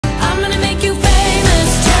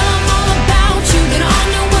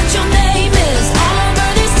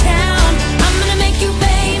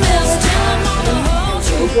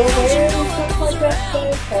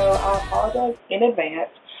videos in advance.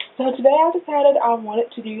 So today I decided I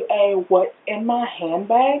wanted to do a what's in my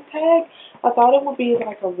handbag tag. I thought it would be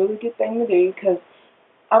like a really good thing to do because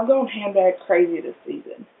I've gone handbag crazy this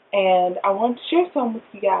season. And I wanted to share some with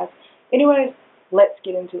you guys. Anyways, let's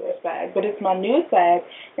get into this bag. But it's my newest bag,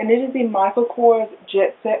 and it is the Michael Kors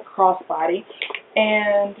Jet Set Crossbody.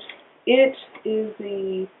 And it is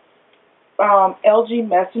the LG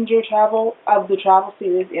Messenger travel of the travel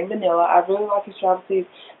series in vanilla. I really like this travel series.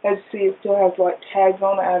 As you see, it still has like tags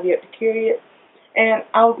on it. I have yet to carry it. And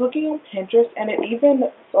I was looking on Pinterest, and it even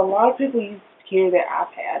a lot of people use to carry their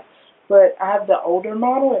iPad. But I have the older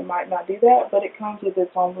model. It might not do that, but it comes with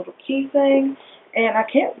its own little key thing, and I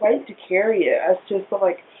can't wait to carry it. It's just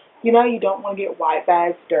like, you know, you don't want to get white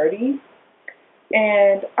bags dirty,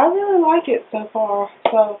 and I really like it so far.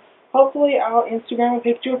 So hopefully I'll Instagram a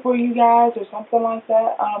picture for you guys or something like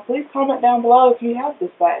that. Please comment down below if you have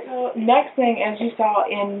this bag. So next thing, as you saw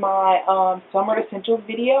in my Summer Essentials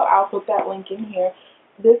video, I'll put that link in here.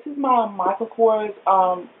 This is my Michael Kors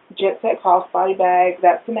Jet Set Crossbody bag.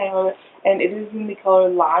 That's the name of it, and it is in the color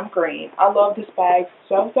lime green. I love this bag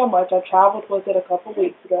so much. I traveled with it a couple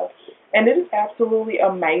weeks ago, and it is absolutely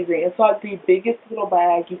amazing. It's like the biggest little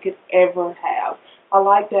bag you could ever have. I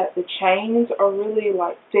like that the chains are really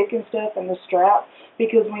like thick and stuff, and the strap,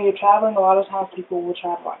 because when you're traveling, a lot of times people will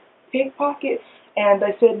try to like pickpocket, and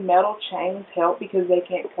they said metal chains help because they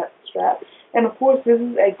can't cut the strap. And of course, this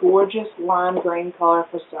is a gorgeous lime green color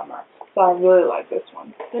for summer, so I really like this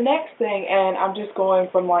one. The next thing, and I'm just going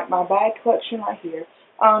from like my bag collection right here.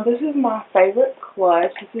 This is my favorite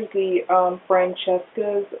clutch. This is the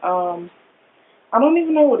Francesca's. I don't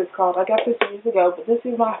even know what it's called. I got this years ago, but this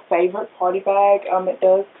is my favorite party bag. It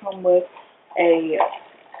does come with a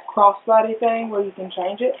crossbody thing where you can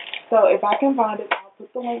change it. So if I can find it, I'll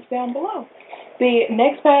put the link down below. The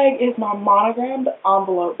next bag is my monogrammed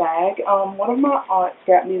envelope bag. One of my aunts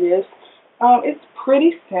got me this. It's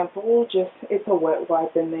pretty simple. Just it's a wet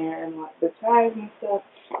wipe in there and like the tags and stuff,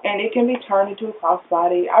 and it can be turned into a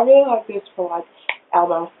crossbody. I really like this for like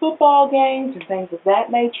Alabama football games and things of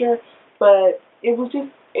that nature. But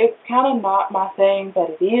it's kind of not my thing, but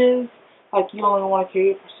it is. Like, you only want to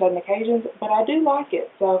carry it for certain occasions, but I do like it.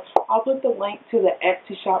 So I'll put the link to the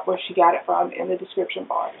Etsy shop where she got it from in the description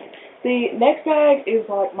bar. The next bag is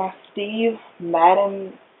like my Steve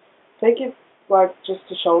Madden. I think it's like just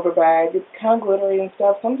a shoulder bag. It's kind of glittery and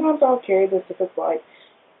stuff. Sometimes I'll carry this if it's like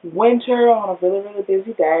winter on a really, really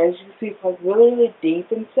busy day. As you can see, it's like really, really deep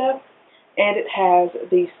and stuff, and it has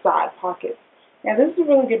these side pockets. Now, this is a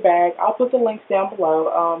really good bag. I'll put the links down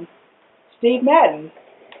below. Steve Madden.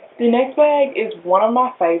 The next bag is one of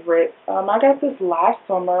my favorites. I got this last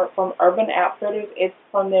summer from Urban Outfitters. It's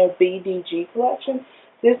from their BDG collection.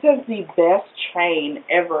 This has the best chain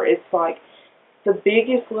ever. It's like the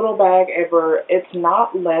biggest little bag ever. It's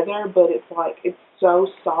not leather, but it's so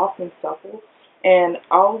soft and supple. And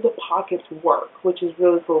all of the pockets work, which is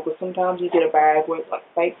really cool. But sometimes you get a bag with like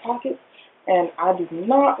fake pockets, and I do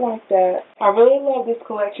not like that. I really love this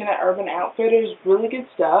collection at Urban Outfitters. Really good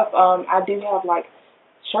stuff. I do have like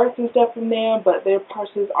shirts and stuff from them, but their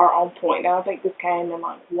purses are on point. Now, I think this came in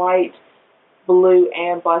like white, blue,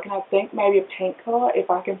 and black, and I think maybe a pink color. If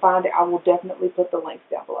I can find it, I will definitely put the links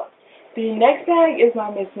down below. The next bag is my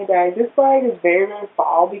Miss Me bag. This bag is very, very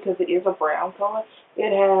fall because it is a brown color. It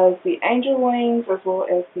has the angel wings as well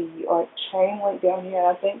as the like chain link down here.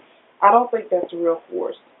 I don't think that's a real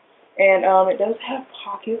horse. And it does have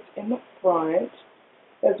pockets in the front,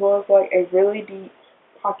 as well as like a really deep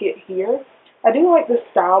pocket here. I do like this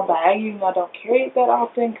style bag, even though I don't carry it that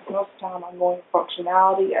often, because most of the time I'm going for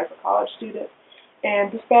functionality as a college student.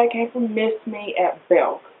 And this bag came from Miss Me at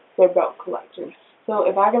Belk, their Belk collection. So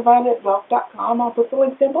if I can find it at Belk.com, I'll put the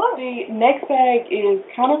link down below. The next bag is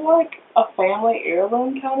kind of like a family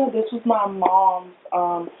heirloom kind of. This was my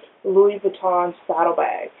mom's Louis Vuitton saddle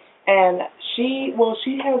bag. And she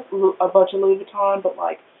has a bunch of Louis Vuitton, but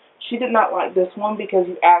like she did not like this one because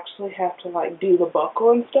you actually have to like do the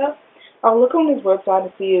buckle and stuff. I'll look on his website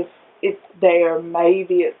to see if it's there.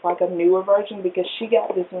 Maybe it's like a newer version because she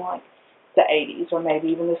got this in like the 80s or maybe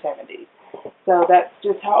even the 70s. So that's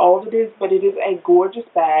just how old it is, but it is a gorgeous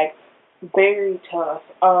bag, very tough.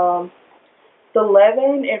 The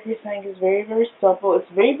leather and everything is very, very supple. It's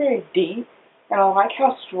very, very deep, and I like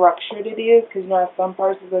how structured it is because, you know, some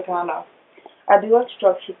purses are kind of, I do like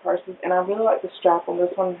structured purses, and I really like the strap on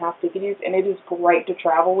this one and how thick it is, and it is great to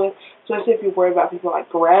travel with, especially if you're worried about people like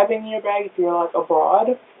grabbing your bag if you're like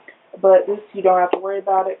abroad. But this, you don't have to worry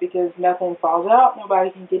about it because nothing falls out,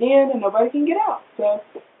 nobody can get in, and nobody can get out. So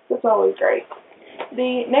that's always great.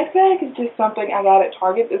 The next bag is just something I got at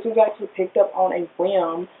Target. This was actually picked up on a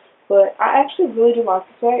whim But I actually really do like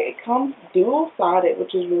this bag. It comes dual-sided,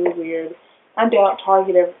 which is really weird. I doubt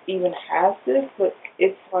Target even has this, but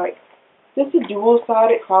it's like just a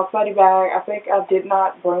dual-sided, cross-sided bag. I think I did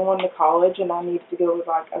not bring one to college, and I needed to go with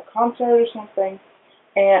like a concert or something.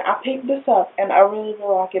 And I picked this up, and I really,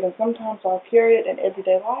 really like it. And sometimes I'll carry it in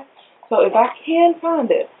everyday life. So if I can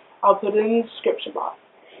find it, I'll put it in the description box.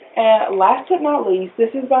 And last but not least,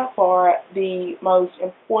 this is by far the most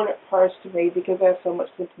important purse to me because it has so much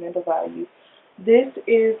sentimental value. This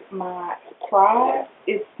is my Frye.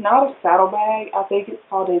 It's not a saddlebag. I think it's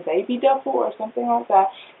called a baby duffel or something like that.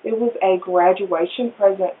 It was a graduation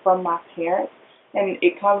present from my parents, and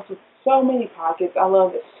it comes with so many pockets. I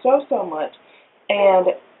love it so, so much. And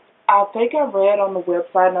I think I read on the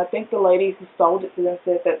website, and I think the lady who sold it to them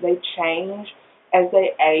said that they change as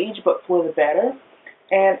they age, but for the better.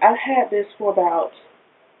 And I've had this for about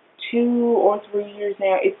 2 or 3 years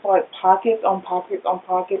now. It's like pockets on pockets on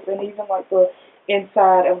pockets, and even like the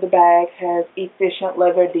inside of the bag has efficient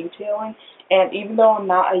leather detailing. And even though I'm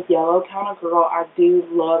not a yellow kind of girl, I do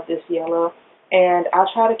love this yellow. And I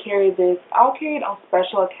try to carry this. I'll carry it on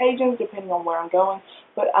special occasions depending on where I'm going,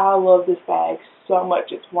 but I love this bag so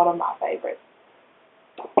much. It's one of my favorites.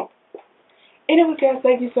 Anyway, guys,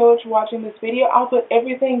 thank you so much for watching this video. I'll put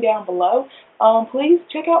everything down below. Please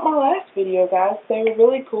check out my last video, guys. They were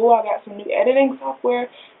really cool. I got some new editing software,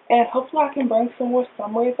 and hopefully I can bring some more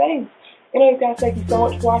summary things. Anyway, guys, thank you so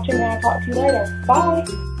much for watching, and I'll talk to you later.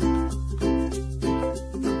 Bye!